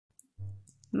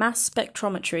Mass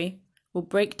spectrometry will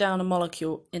break down a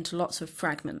molecule into lots of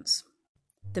fragments.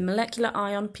 The molecular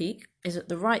ion peak is at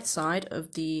the right side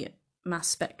of the mass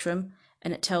spectrum,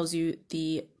 and it tells you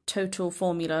the total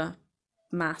formula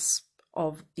mass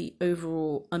of the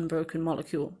overall unbroken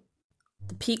molecule.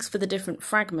 The peaks for the different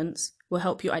fragments will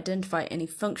help you identify any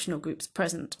functional groups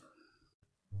present.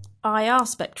 IR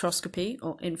spectroscopy,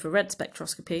 or infrared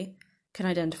spectroscopy, can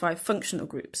identify functional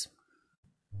groups.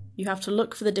 You have to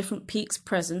look for the different peaks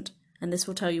present, and this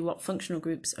will tell you what functional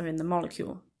groups are in the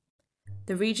molecule.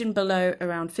 The region below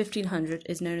around 1500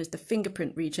 is known as the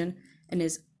fingerprint region and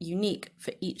is unique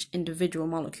for each individual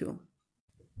molecule.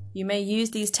 You may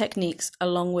use these techniques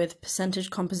along with percentage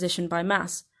composition by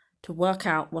mass to work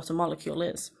out what a molecule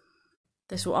is.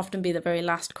 This will often be the very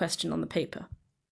last question on the paper.